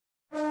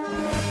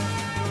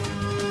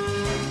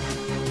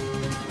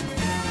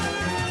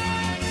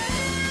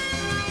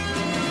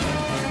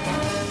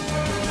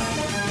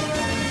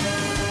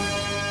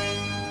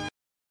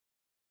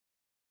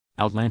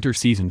Outlander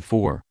Season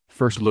 4,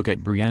 first look at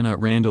Brianna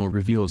Randall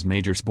reveals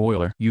major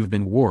spoiler. You've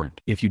been warned.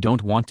 If you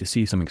don't want to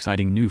see some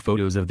exciting new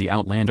photos of the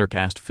Outlander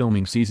cast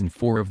filming Season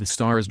 4 of the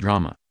Star's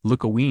drama,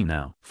 look away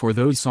now. For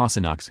those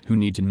Sassenachs who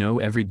need to know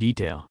every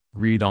detail,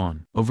 read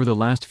on. Over the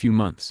last few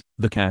months,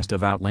 the cast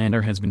of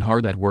Outlander has been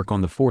hard at work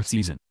on the fourth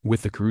season,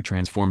 with the crew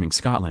transforming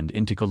Scotland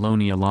into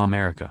colonial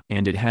America.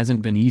 And it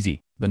hasn't been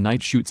easy. The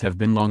night shoots have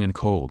been long and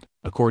cold,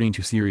 according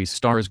to series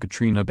stars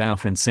Katrina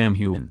Balfe and Sam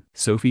Heughan.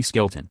 Sophie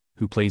Skelton,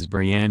 who plays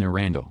Brianna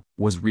Randall,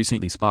 was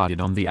recently spotted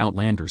on the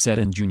Outlander set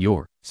in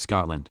Junior,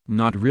 Scotland.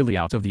 Not really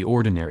out of the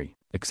ordinary,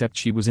 except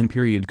she was in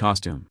period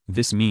costume.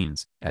 This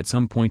means, at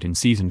some point in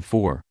Season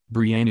 4,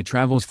 Brianna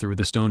travels through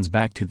the stones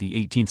back to the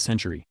 18th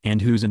century.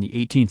 And who's in the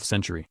 18th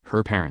century?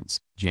 Her parents,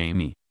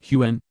 Jamie,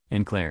 Heughan,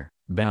 and Claire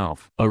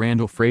Balfe. A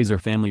Randall Fraser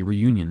family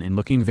reunion and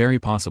looking very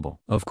possible.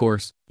 Of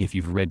course, if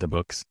you've read the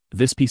books,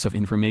 this piece of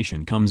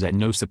information comes at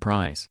no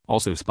surprise.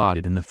 Also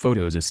spotted in the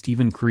photos is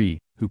Stephen Cree,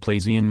 who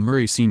plays Ian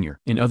Murray Sr.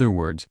 In other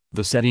words,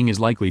 the setting is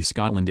likely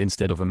Scotland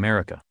instead of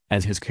America,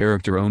 as his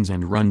character owns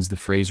and runs the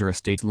Fraser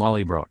estate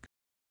Lollybrook.